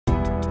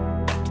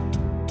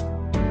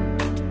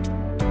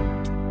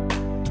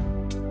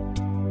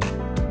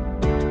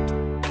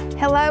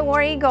Hello,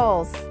 War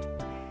Eagles.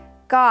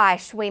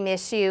 Gosh, we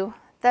miss you.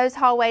 Those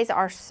hallways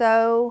are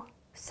so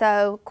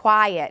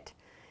quiet.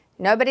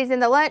 Nobody's in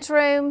the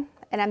lunchroom,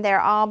 and I'm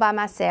there all by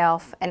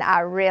myself, and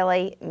I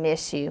really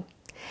miss you.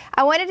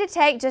 I wanted to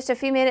take just a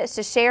few minutes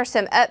to share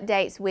some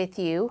updates with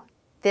you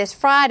this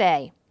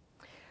Friday.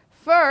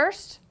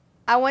 First,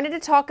 I wanted to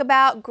talk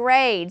about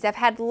grades. I've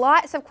had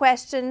lots of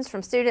questions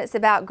from students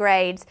about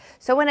grades,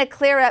 so I want to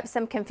clear up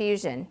some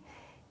confusion.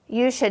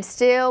 You should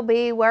still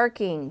be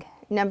working.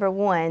 Number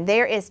one,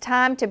 there is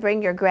time to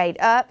bring your grade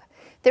up.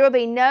 There will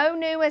be no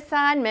new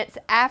assignments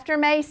after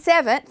May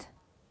 7th,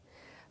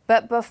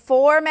 but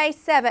before May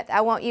 7th, I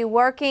want you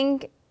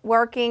working.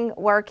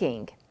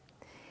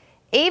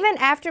 Even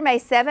after May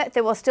 7th,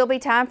 there will still be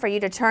time for you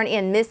to turn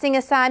in missing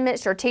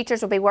assignments. Your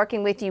teachers will be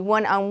working with you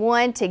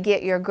one-on-one to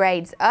get your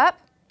grades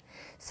up.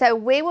 So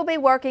we will be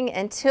working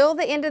until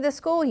the end of the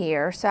school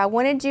year, so I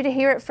wanted you to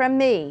hear it from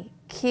me.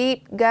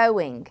 Keep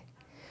going.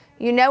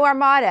 You know our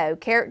motto,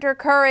 character,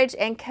 courage,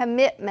 and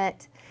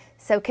commitment.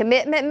 So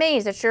commitment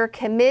means that you're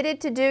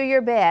committed to do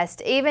your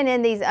best, even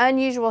in these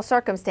unusual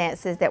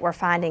circumstances that we're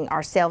finding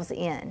ourselves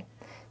in.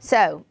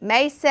 So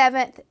May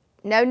 7th,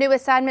 no new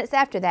assignments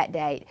after that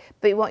date,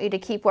 but we want you to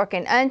keep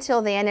working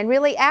until then, and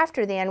really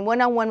after then,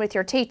 one-on-one with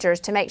your teachers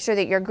to make sure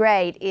that your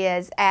grade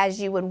is as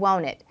you would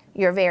want it,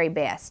 your very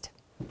best.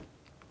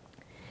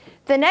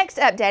 The next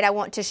update I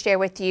want to share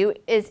with you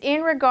is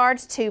in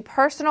regards to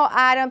personal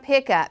item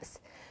pickups.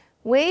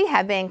 We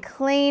have been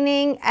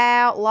cleaning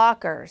out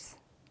lockers.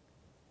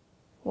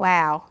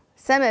 Wow,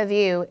 some of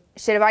you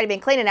should have already been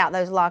cleaning out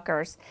those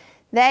lockers.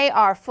 They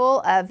are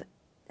full of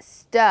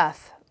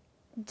stuff,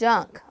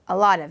 junk, a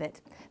lot of it.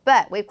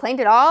 But we've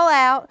cleaned it all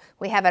out.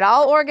 We have it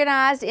all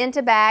organized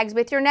into bags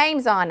with your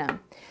names on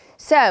them.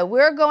 So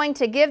we're going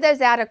to give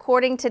those out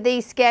according to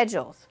these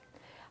schedules.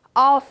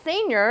 All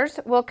seniors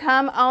will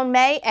come on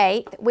May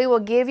 8th. We will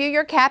give you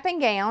your cap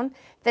and gown.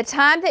 The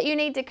time that you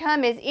need to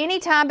come is any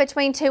time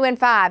between 2 and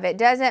 5. It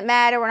doesn't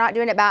matter. We're not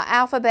doing it by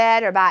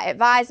alphabet or by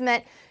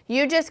advisement.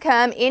 You just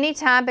come any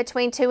time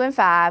between 2 and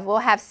 5. We'll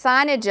have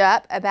signage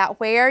up about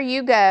where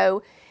you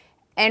go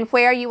and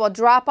where you will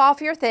drop off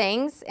your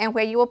things and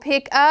where you will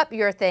pick up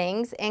your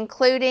things,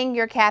 including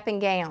your cap and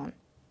gown.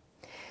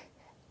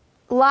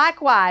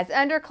 Likewise,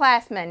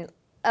 underclassmen,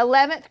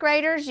 11th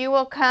graders, you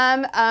will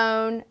come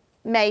on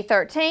May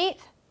 13th.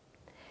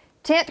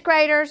 10th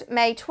graders,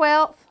 May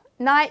 12th.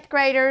 9th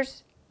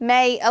graders,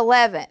 May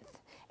 11th.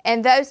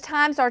 And those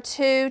times are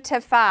 2 to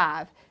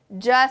 5,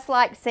 just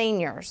like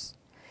seniors.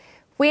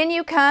 When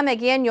you come,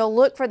 again, you'll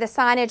look for the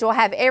signage. We'll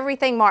have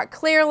everything marked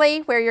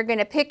clearly where you're going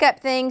to pick up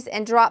things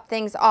and drop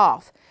things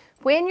off.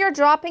 When you're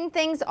dropping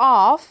things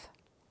off,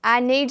 I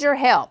need your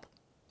help.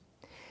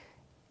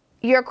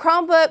 Your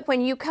Chromebook,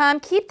 when you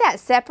come, keep that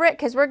separate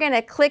because we're going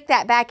to click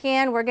that back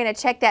in. We're going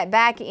to check that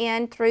back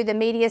in through the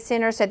Media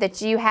Center so that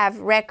we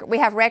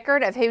have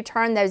record of who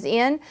turned those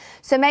in.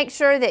 So make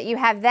sure that you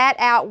have that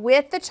out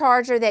with the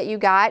charger that you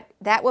got.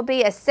 That will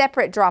be a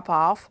separate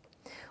drop-off.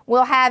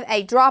 We'll have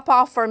a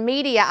drop-off for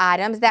media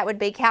items. That would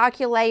be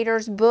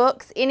calculators,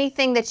 books,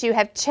 anything that you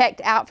have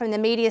checked out from the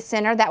Media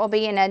Center. That will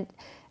be an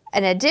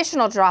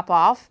additional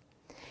drop-off.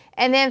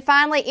 And then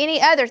finally,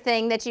 any other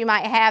thing that you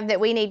might have that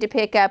we need to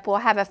pick up, we'll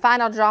have a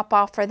final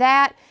drop-off for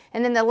that.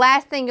 And then the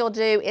last thing you'll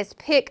do is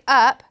pick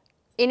up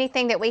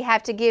anything that we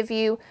have to give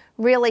you,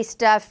 really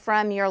stuff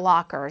from your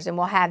lockers, and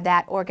we'll have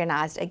that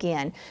organized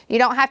again. You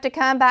don't have to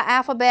come by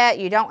alphabet.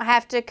 You don't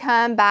have to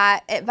come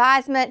by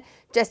advisement.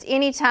 Just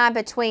any time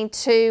between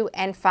 2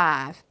 and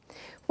 5.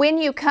 When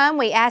you come,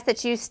 we ask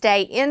that you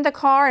stay in the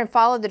car and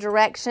follow the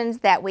directions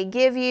that we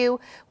give you.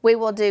 We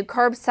will do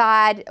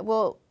curbside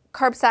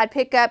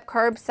pickup,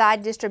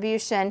 curbside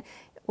distribution.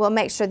 We'll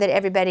make sure that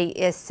everybody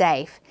is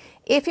safe.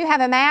 If you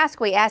have a mask,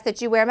 we ask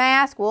that you wear a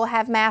mask. We'll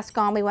have masks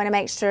on. We want to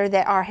make sure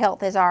that our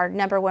health is our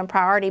 #1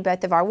 priority,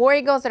 both of our War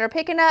Eagles that are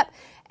picking up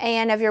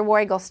and of your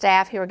War Eagle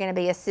staff who are going to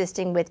be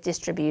assisting with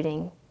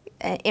distributing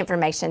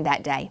information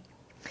that day.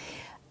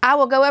 I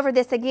will go over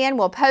this again.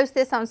 We'll post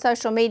this on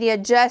social media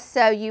just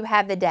so you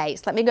have the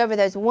dates. Let me go over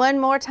those one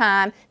more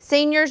time.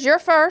 Seniors, you're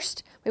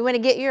first. We want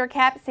to get your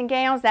caps and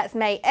gowns. That's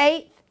May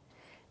 8th.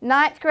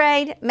 9th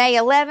grade, May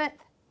 11th.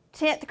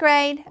 10th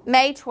grade,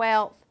 May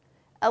 12th.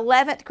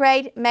 11th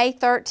grade, May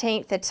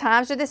 13th. The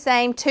times are the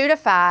same, 2 to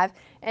 5.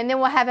 And then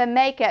we'll have a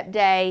makeup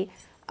day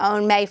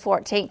on May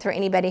 14th for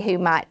anybody who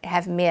might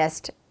have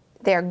missed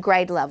their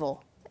grade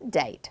level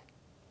date.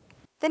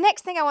 The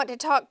next thing I want to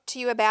talk to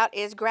you about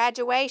is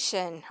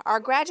graduation. Our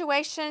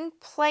graduation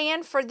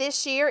plan for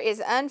this year is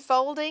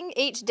unfolding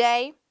each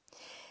day.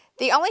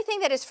 The only thing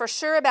that is for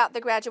sure about the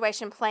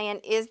graduation plan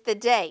is the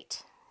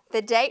date.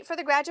 The date for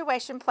the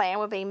graduation plan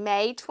will be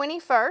May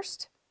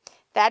 21st.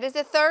 That is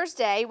a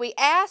Thursday. We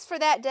asked for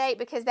that date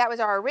because that was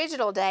our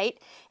original date,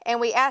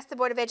 and we asked the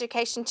Board of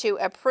Education to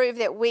approve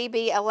that we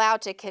be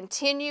allowed to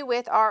continue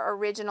with our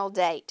original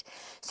date.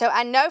 So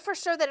I know for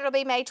sure that it'll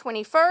be May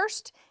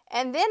 21st,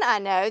 And then I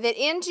know that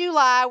in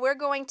July, we're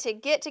going to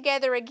get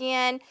together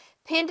again,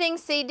 pending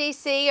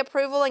CDC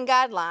approval and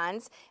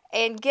guidelines,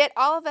 and get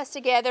all of us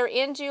together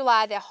in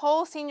July, the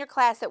whole senior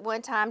class at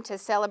one time, to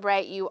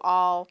celebrate you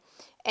all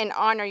and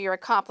honor your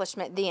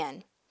accomplishment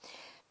then.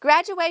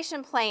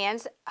 Graduation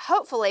plans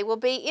hopefully will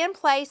be in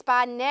place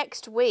by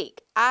next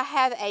week. I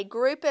have a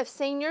group of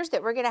seniors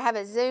that we're going to have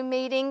a Zoom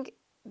meeting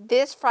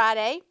this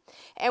Friday,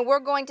 and we're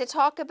going to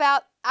talk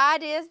about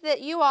ideas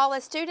that you all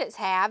as students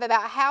have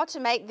about how to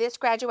make this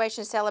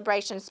graduation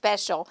celebration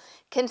special,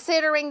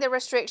 considering the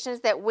restrictions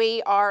that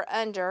we are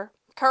under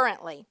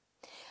currently.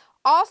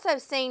 Also,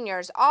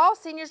 seniors, all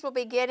seniors will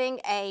be getting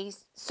a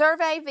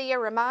survey via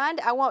Remind.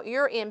 I want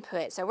your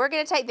input. So we're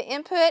going to take the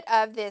input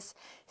of this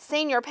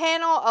senior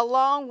panel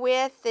along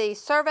with the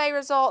survey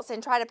results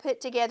and try to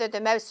put together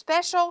the most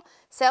special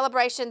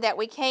celebration that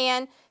we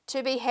can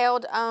to be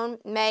held on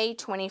May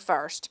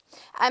 21st.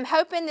 I'm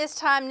hoping this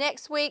time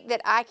next week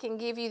that I can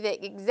give you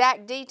the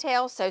exact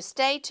details, so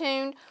stay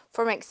tuned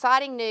for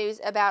exciting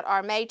news about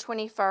our May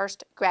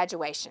 21st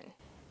graduation.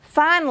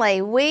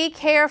 Finally, We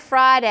Care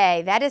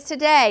Friday. That is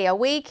today, a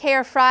We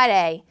Care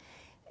Friday.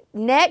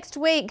 Next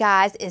week,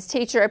 guys, is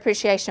Teacher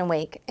Appreciation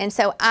Week, and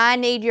so I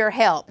need your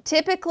help.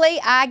 Typically,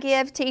 I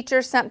give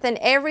teachers something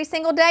every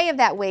single day of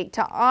that week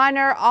to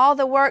honor all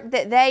the work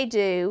that they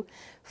do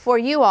for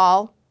you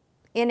all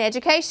in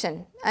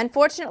education.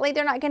 Unfortunately,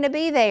 they're not going to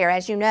be there,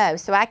 as you know,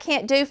 so I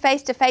can't do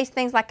face-to-face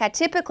things like I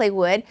typically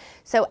would,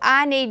 so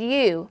I need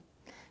you.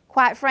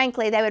 Quite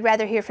frankly, they would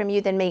rather hear from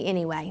you than me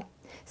anyway.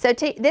 So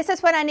this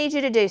is what I need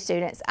you to do,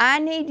 students. I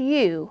need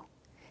you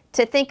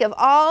to think of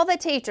all the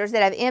teachers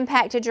that have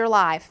impacted your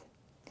life.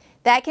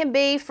 That can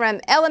be from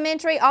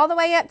elementary all the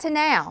way up to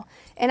now.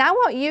 And I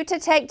want you to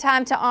take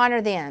time to honor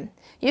them.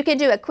 You can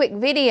do a quick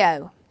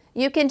video.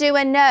 You can do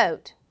a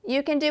note.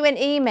 You can do an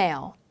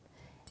email.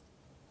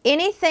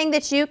 Anything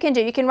that you can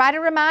do. You can write a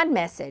remind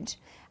message.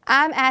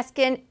 I'm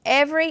asking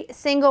every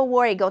single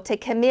War Eagle to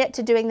commit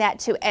to doing that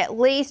to at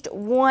least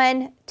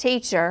one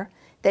teacher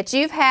that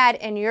you've had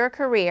in your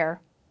career.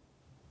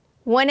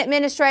 One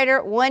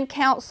administrator, one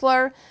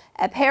counselor,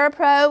 a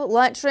parapro,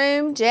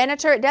 lunchroom,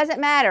 janitor, it doesn't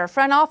matter,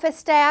 front office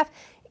staff,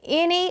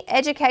 any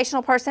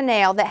educational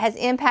personnel that has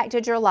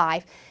impacted your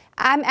life.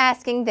 I'm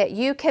asking that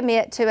you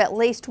commit to at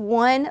least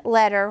one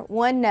letter,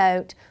 one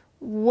note,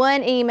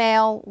 one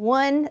email,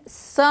 one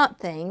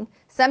something,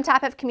 some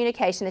type of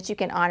communication that you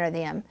can honor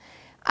them.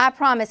 I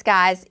promise,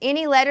 guys,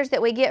 any letters that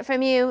we get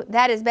from you,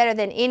 that is better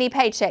than any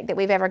paycheck that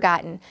we've ever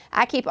gotten.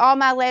 I keep all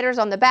my letters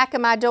on the back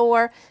of my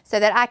door so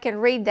that I can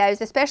read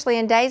those, especially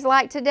in days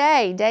like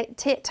today,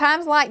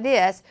 times like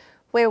this,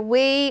 where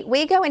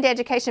we go into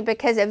education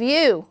because of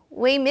you.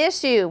 We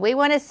miss you. We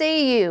want to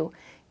see you.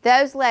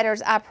 Those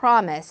letters, I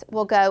promise,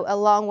 will go a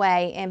long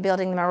way in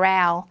building the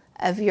morale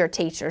of your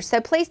teachers.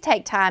 So please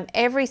take time,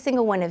 every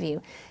single one of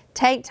you,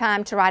 take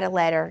time to write a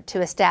letter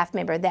to a staff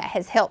member that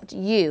has helped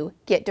you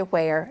get to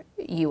where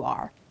you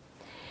are.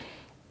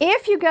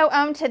 If you go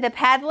on to the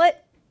Padlet,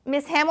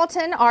 Miss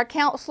Hamilton, our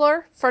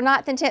counselor for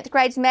 9th and 10th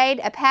grades, made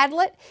a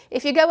Padlet.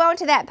 If you go on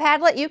to that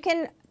Padlet, you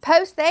can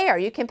post there.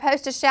 You can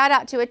post a shout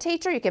out to a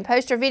teacher. You can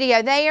post your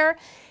video there.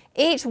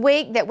 Each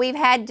week that we've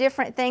had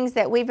different things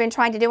that we've been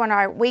trying to do on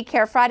our We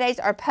Care Fridays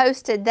are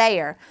posted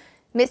there.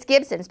 Miss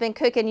Gibson's been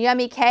cooking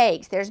yummy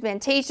cakes. There's been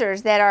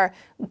teachers that are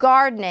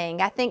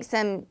gardening. I think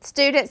some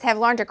students have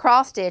learned to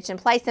cross stitch and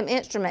play some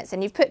instruments,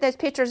 and you've put those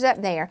pictures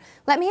up there.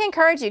 Let me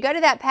encourage you, go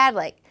to that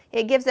Padlet.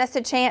 It gives us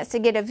a chance to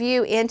get a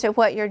view into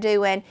what you're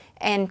doing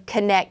and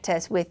connect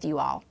us with you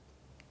all.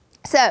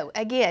 So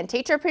again,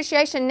 Teacher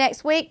Appreciation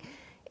next week.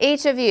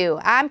 Each of you,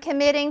 I'm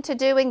committing to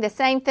doing the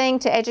same thing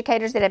to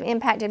educators that have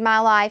impacted my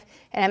life,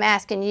 and I'm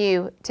asking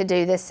you to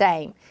do the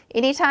same.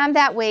 Anytime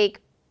that week,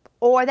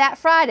 or that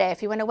Friday,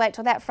 if you want to wait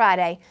till that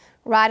Friday,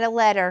 write a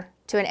letter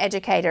to an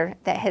educator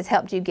that has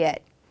helped you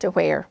get to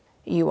where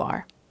you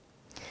are.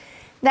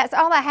 That's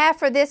all I have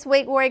for this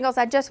week, War Eagles.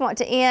 I just want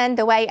to end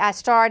the way I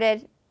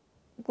started.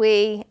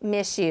 We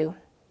miss you.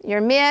 You're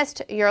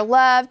missed. You're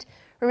loved.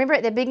 Remember,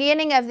 at the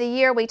beginning of the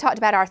year, we talked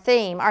about our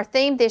theme. Our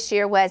theme this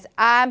year was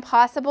I'm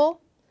possible,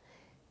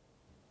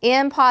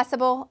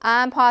 impossible,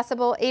 I'm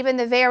possible. Even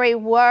the very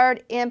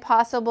word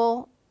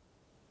impossible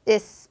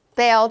is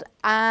spelled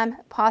I'm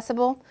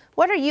possible.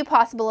 What are you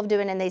possible of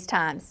doing in these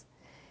times?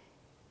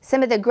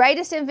 Some of the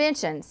greatest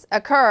inventions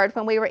occurred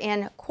when we were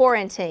in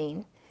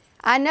quarantine.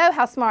 I know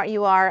how smart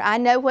you are. I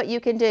know what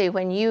you can do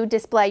when you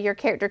display your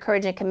character,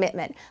 courage, and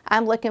commitment.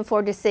 I'm looking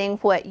forward to seeing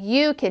what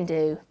you can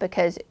do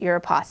because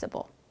you're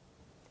possible.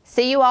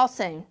 See you all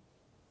soon.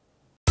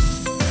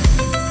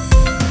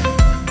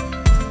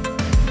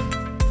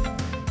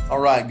 All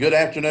right, good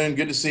afternoon.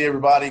 Good to see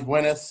everybody,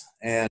 Gwyneth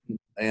and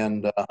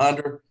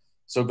Hunter.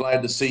 So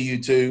glad to see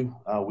you too.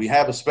 We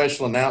have a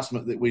special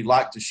announcement that we'd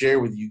like to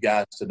share with you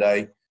guys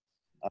today.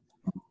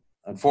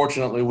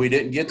 Unfortunately, we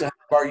didn't get to have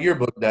our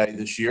yearbook day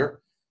this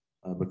year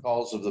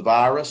because of the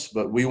virus,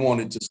 but we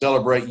wanted to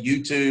celebrate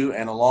you two,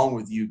 and along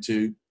with you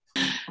two,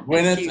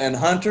 Gwyneth and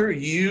Hunter,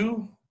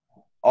 you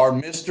are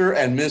Mr.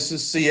 and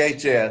Mrs.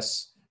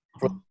 CHS.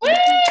 Woo!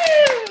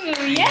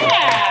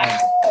 Yeah.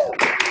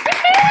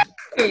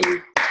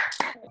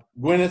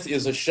 Gwyneth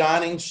is a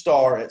shining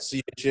star at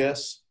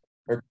CHS.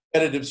 Her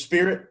competitive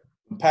spirit,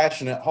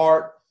 compassionate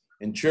heart,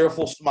 and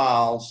cheerful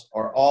smiles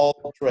are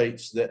all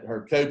traits that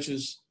her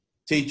coaches,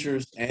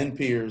 teachers, and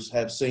peers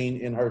have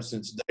seen in her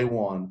since day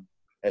one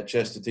at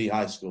Chestatee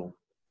High School.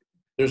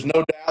 There's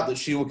no doubt that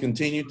she will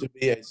continue to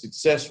be a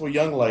successful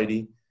young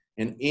lady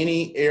in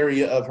any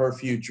area of her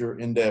future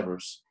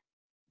endeavors.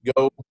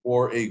 Go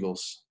War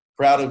Eagles.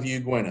 Proud of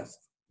you, Gwyneth.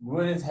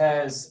 Gwyneth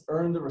has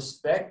earned the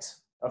respect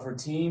of her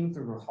team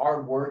through her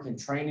hard work and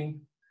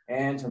training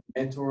and her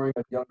mentoring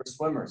of younger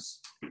swimmers.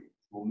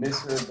 We'll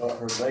miss her, but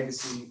her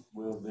legacy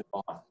will live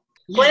on.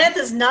 Gwyneth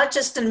is not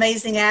just an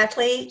amazing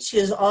athlete, she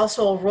is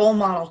also a role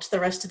model to the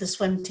rest of the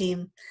swim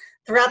team.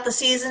 Throughout the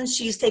season,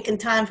 she's taken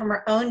time from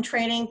her own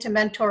training to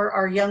mentor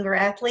our younger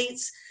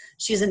athletes.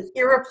 She's an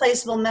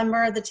irreplaceable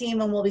member of the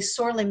team and will be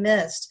sorely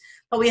missed.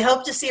 But we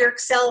hope to see her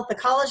excel at the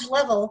college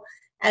level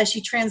as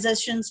she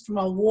transitions from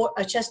a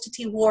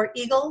Chestatee War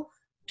Eagle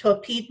to a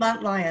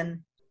Piedmont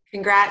Lion.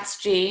 Congrats,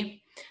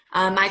 G.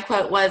 My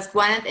quote was,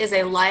 Gwyneth is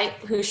a light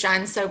who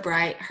shines so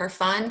bright. Her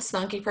fun,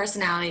 spunky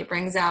personality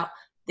brings out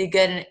the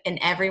good in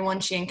everyone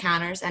she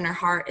encounters, and her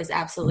heart is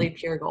absolutely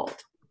pure gold.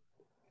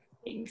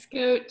 Thanks,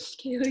 Coach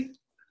Keely.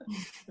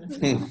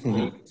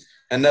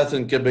 And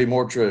nothing could be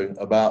more true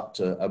about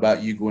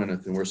you,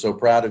 Gwyneth, and we're so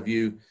proud of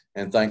you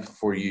and thankful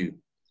for you.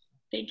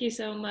 Thank you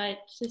so much.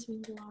 This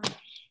means a lot.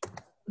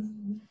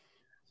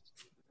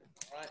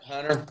 All right,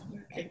 Hunter.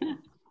 How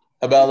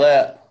about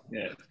that?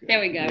 Yeah.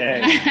 There we go.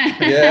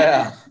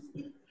 Yeah.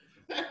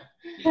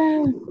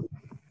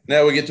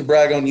 Now we get to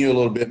brag on you a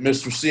little bit,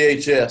 Mr.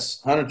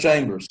 CHS, Hunter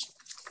Chambers.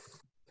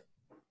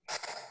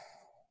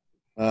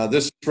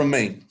 This is from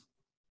me.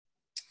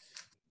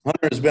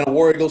 Hunter has been a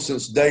War Eagle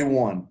since day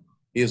one.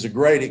 He is a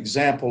great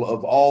example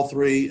of all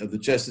three of the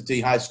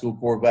Chestatee High School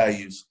core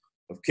values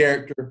of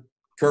character,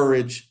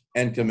 courage,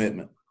 and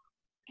commitment.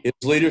 His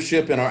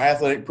leadership in our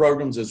athletic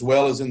programs as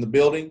well as in the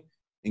building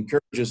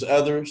encourages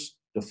others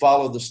to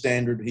follow the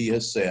standard he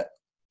has set.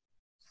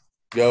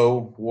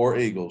 Go War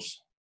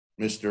Eagles,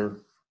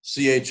 Mr.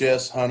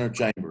 CHS Hunter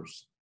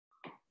Chambers.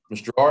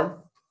 Mr. Arden?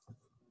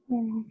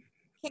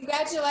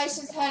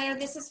 Congratulations, Hunter.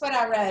 This is what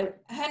I wrote.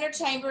 Hunter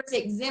Chambers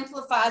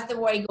exemplifies the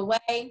War Eagle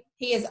way.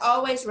 He is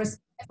always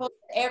respectful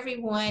to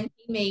everyone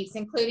he meets,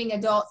 including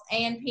adults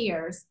and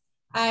peers.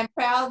 I am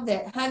proud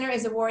that Hunter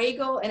is a War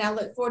Eagle, and I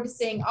look forward to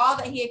seeing all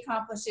that he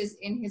accomplishes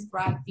in his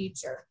bright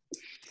future.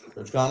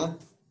 Coach Conley?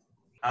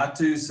 I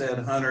too said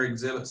Hunter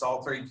exhibits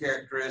all three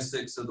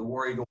characteristics of the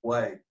War Eagle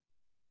way.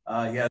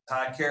 He's a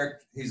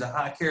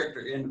high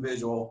character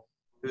individual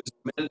who is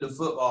committed to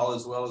football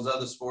as well as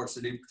other sports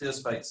that he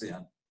participates in.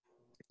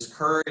 His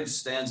courage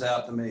stands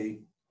out to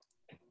me.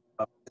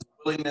 His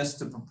willingness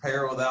to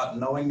prepare without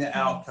knowing the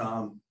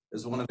outcome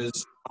is one of his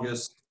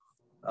strongest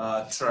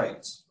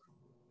traits.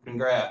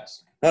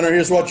 Congrats. Hunter,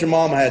 here's what your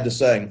mom had to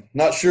say.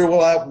 Not sure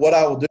what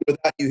I will do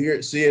without you here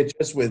at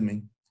CHS with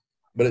me,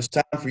 but it's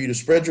time for you to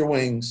spread your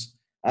wings.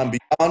 I'm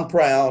beyond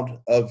proud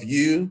of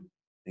you,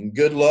 and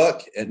good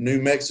luck at New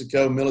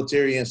Mexico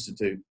Military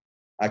Institute.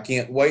 I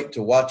can't wait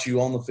to watch you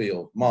on the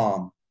field.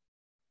 Mom,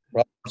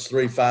 Proverbs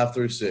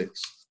 3:5-6.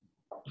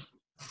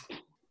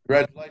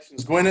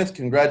 Congratulations, Gwyneth.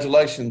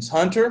 Congratulations,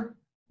 Hunter.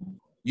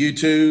 You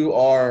two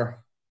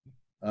are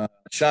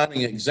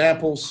shining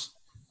examples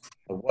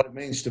of what it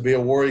means to be a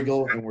War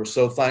Eagle, and we're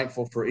so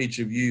thankful for each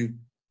of you.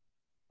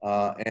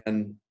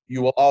 And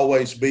you will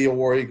always be a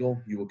War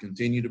Eagle. You will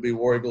continue to be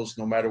War Eagles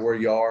no matter where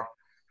you are,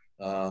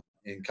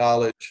 in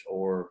college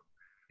or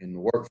in the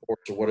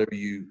workforce or whatever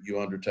you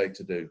undertake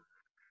to do.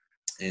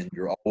 And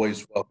you're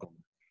always welcome.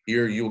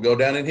 Here, you will go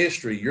down in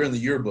history. You're in the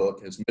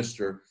yearbook as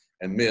Mr.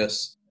 and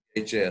Miss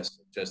HS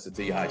at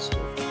Chestatee High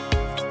School.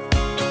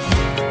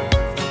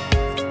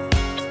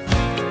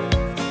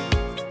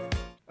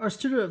 Our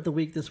student of the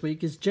week this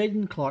week is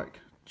Jaden Clark.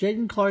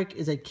 Jaden Clark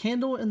is a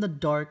candle in the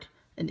dark,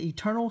 an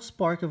eternal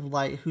spark of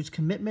light whose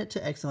commitment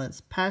to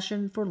excellence,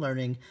 passion for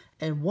learning,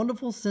 and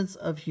wonderful sense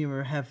of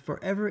humor have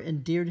forever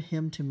endeared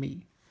him to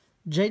me.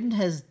 Jaden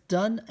has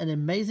done an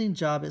amazing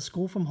job at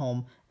school from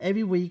home.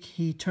 Every week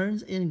he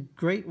turns in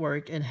great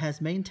work and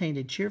has maintained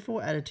a cheerful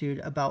attitude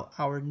about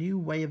our new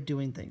way of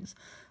doing things.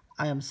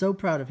 I am so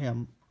proud of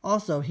him.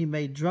 Also, he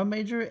made drum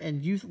major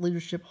and youth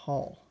leadership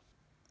hall.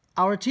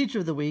 Our teacher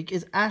of the week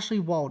is Ashley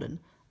Walden.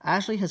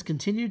 Ashley has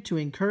continued to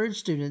encourage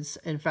students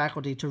and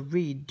faculty to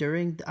read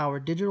during our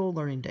digital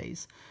learning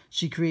days.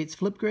 She creates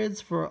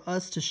Flipgrids for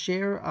us to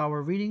share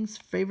our readings,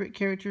 favorite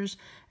characters,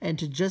 and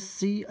to just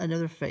see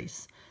another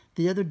face.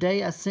 The other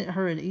day, I sent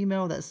her an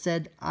email that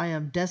said, I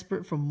am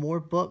desperate for more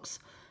books,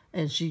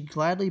 and she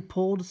gladly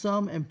pulled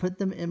some and put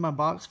them in my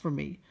box for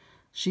me.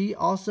 She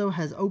also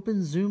has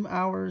open Zoom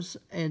hours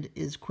and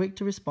is quick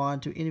to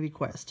respond to any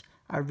request.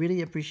 I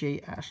really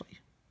appreciate Ashley.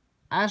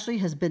 Ashley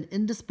has been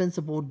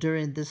indispensable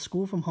during this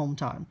school from home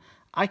time.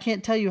 I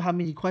can't tell you how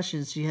many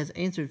questions she has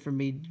answered for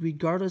me,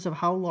 regardless of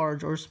how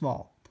large or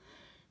small.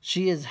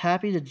 She is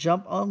happy to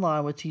jump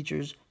online with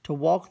teachers to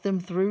walk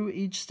them through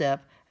each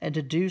step and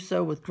to do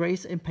so with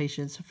grace and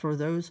patience for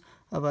those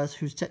of us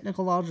whose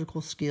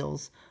technological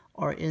skills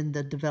are in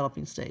the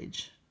developing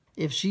stage.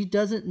 If she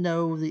doesn't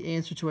know the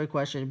answer to a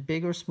question,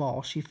 big or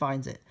small, she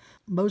finds it.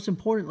 Most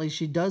importantly,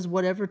 she does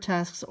whatever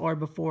tasks are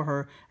before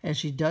her, and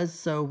she does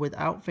so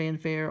without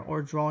fanfare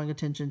or drawing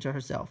attention to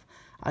herself.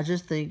 I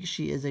just think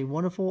she is a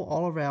wonderful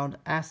all-around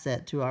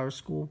asset to our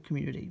school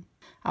community.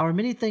 Our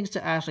many thanks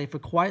to Ashley for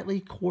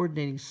quietly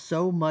coordinating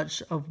so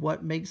much of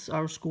what makes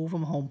our school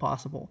from home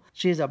possible.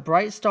 She is a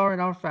bright star in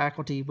our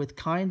faculty with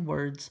kind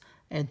words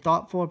and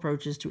thoughtful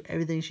approaches to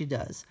everything she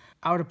does.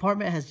 Our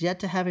department has yet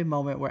to have a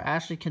moment where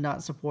Ashley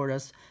cannot support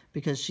us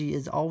because she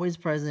is always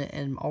present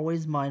and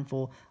always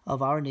mindful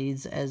of our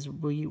needs as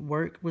we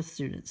work with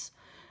students.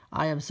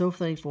 I am so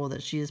thankful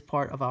that she is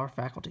part of our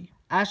faculty.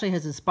 Ashley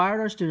has inspired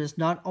our students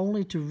not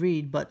only to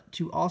read, but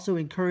to also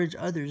encourage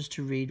others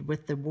to read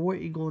with the War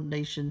Eagle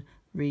Nation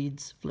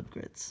Reads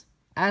Flipgrids.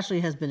 Ashley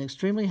has been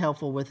extremely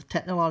helpful with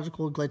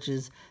technological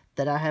glitches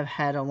that I have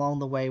had along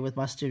the way with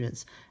my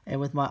students and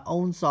with my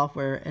own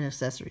software and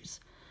accessories.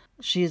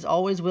 She is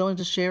always willing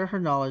to share her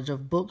knowledge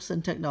of books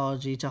and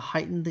technology to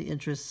heighten the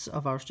interests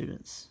of our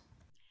students.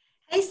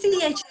 Hey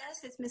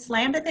CHS, it's Miss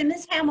Lambeth and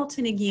Miss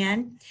Hamilton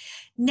again.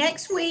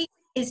 Next week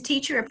is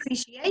Teacher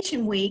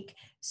Appreciation Week,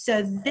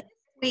 so this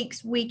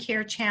week's We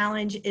Care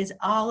Challenge is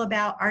all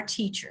about our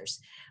teachers.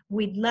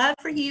 We'd love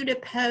for you to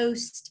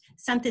post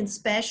something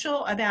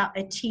special about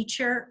a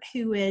teacher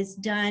who has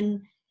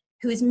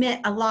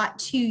meant a lot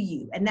to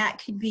you, and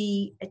that could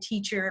be a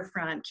teacher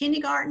from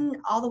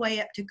kindergarten all the way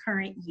up to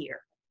current year.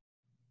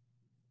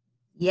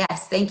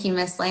 Yes, thank you,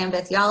 Miss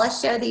Lambeth. Y'all,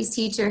 let's show these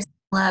teachers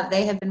love.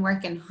 They have been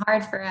working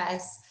hard for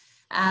us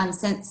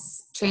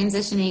since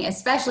transitioning,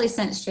 especially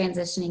since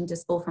transitioning to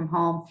school from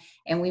home,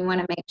 and we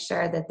want to make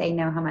sure that they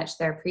know how much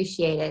they're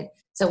appreciated.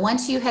 So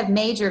once you have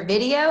made your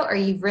video or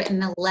you've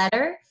written a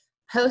letter,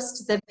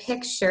 post the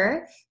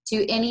picture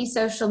to any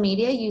social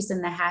media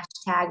using the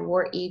hashtag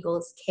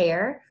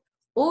WarEaglesCare,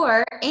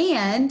 or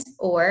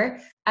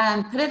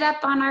put it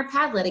up on our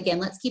Padlet again.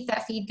 Let's keep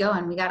that feed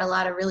going. We got a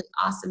lot of really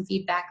awesome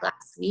feedback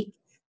last week,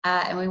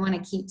 and we want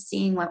to keep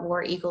seeing what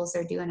War Eagles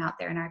are doing out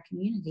there in our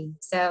community.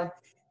 So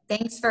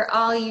thanks for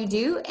all you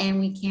do, and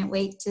we can't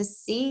wait to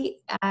see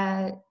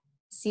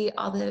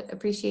all the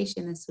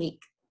appreciation this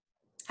week.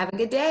 Have a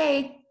good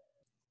day.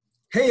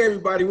 Hey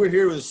everybody, we're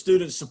here with the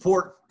student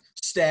support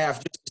staff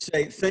just to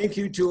say thank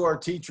you to our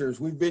teachers.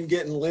 We've been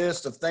getting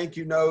lists of thank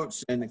you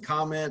notes and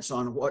comments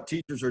on what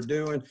teachers are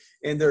doing,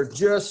 and there are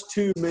just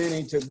too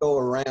many to go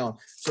around.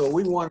 So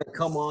we want to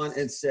come on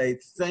and say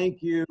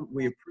thank you.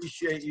 We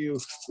appreciate you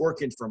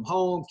working from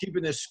home,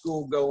 keeping this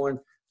school going.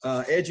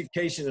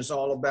 Education is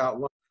all about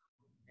learning,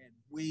 and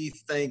we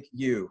thank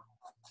you.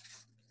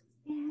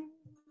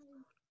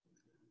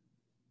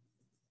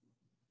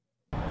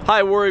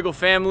 Hi, War Eagle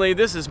family.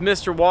 This is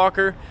Mr.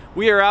 Walker.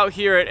 We are out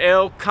here at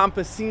El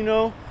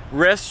Campesino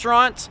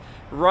Restaurant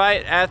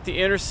right at the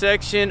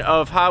intersection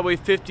of Highway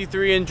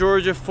 53 and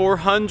Georgia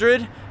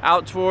 400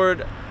 out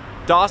toward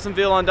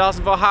Dawsonville on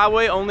Dawsonville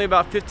Highway, only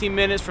about 15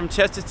 minutes from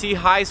Chestateewetv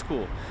High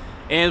School.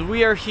 And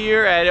we are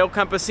here at El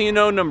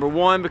Campesino, number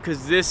one,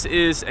 because this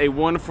is a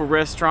wonderful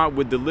restaurant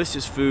with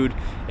delicious food,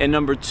 and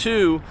number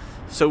two,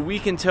 so we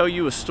can tell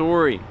you a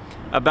story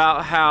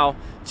about how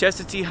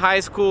Chestateewetv High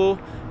School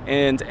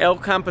and El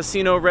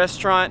Campesino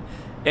Restaurant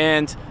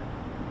and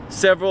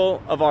several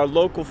of our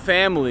local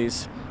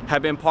families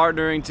have been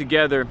partnering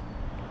together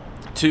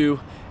to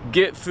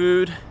get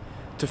food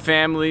to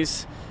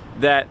families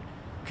that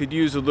could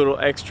use a little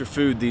extra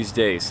food these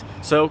days.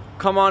 So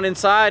come on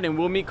inside and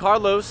we'll meet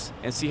Carlos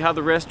and see how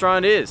the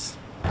restaurant is.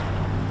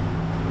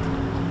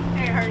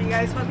 Hey, how are you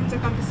guys? Welcome to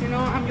Campesino.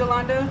 I'm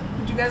Yolanda.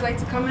 Would you guys like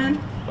to come in?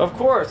 Of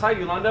course. Hi,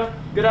 Yolanda.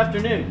 Good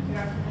afternoon. Good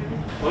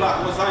afternoon. Hola,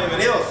 ¿cómo están?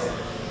 Bienvenidos.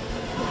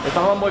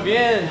 Estamos muy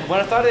bien.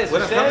 Buenas tardes.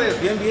 Buenas tardes.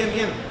 Bien, bien,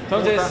 bien.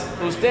 Entonces,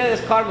 usted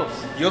es Carlos.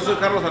 Yo soy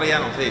Carlos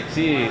Arellano, sí.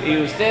 Sí,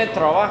 y usted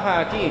trabaja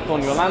aquí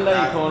con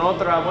Yolanda y con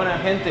otra buena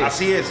gente.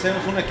 Así es,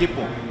 somos un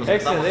equipo. Los que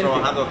estamos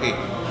trabajando aquí.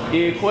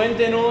 Y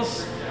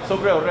cuéntenos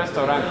sobre el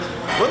restaurante.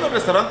 Bueno, el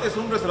restaurante es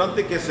un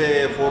restaurante que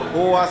se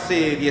forjó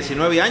hace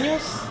 19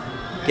 años,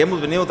 que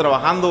hemos venido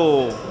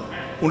trabajando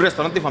un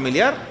restaurante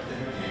familiar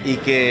y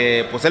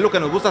que pues es lo que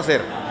nos gusta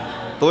hacer,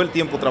 todo el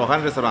tiempo trabajar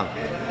en el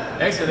restaurante.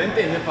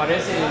 Excelente, me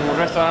parece un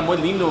restaurante muy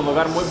lindo, un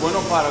lugar muy bueno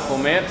para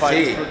comer, para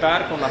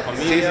disfrutar con la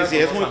familia. Sí,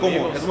 es muy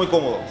cómodo, es muy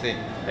cómodo, sí.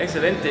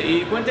 Excelente,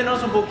 y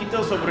cuéntenos un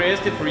poquito sobre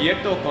este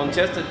proyecto con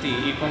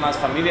Chestateewetv y con las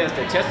familias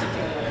de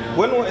Chestateewetv.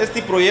 Bueno,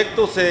 este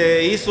proyecto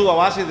se hizo a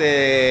base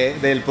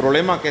del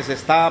problema que se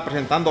está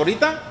presentando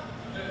ahorita,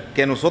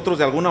 que nosotros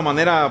de alguna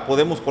manera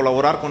podemos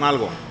colaborar con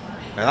algo,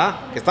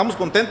 ¿verdad? Que estamos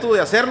contentos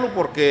de hacerlo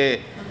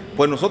porque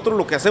pues nosotros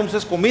lo que hacemos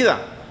es comida.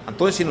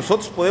 Entonces, si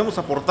nosotros podemos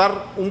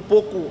aportar un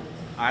poco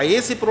a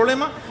ese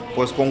problema,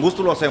 pues con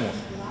gusto lo hacemos.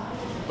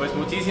 Pues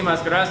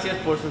muchísimas gracias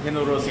por su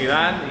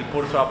generosidad y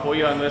por su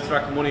apoyo a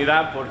nuestra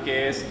comunidad,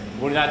 porque es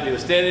comunidad de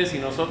ustedes y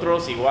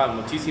nosotros igual.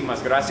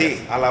 Muchísimas gracias.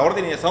 Sí, a la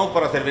orden y estamos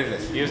para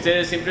servirles. Y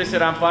ustedes siempre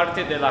serán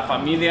parte de la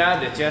familia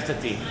de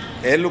Chestateewetv.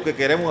 Es lo que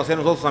queremos hacer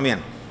nosotros también.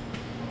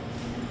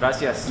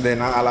 Gracias. De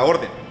nada, a la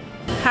orden.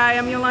 Hi,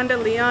 I'm Yolanda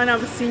Leon.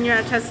 I'm a senior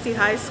at Chestateewetv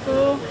High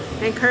School,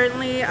 and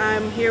currently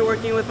I'm here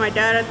working with my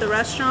dad at the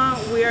restaurant.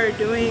 We are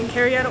doing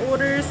carry-out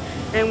orders,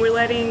 and we're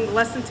letting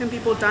less than 10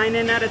 people dine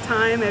in at a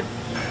time. If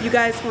you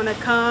guys want to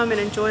come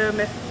and enjoy a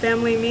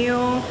family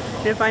meal,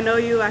 and if I know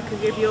you, I could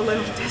give you a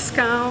little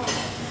discount.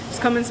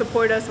 Just come and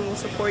support us, and we'll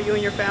support you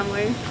and your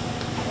family.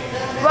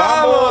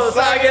 ¡Vamos,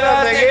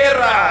 Águilas de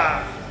Guerra!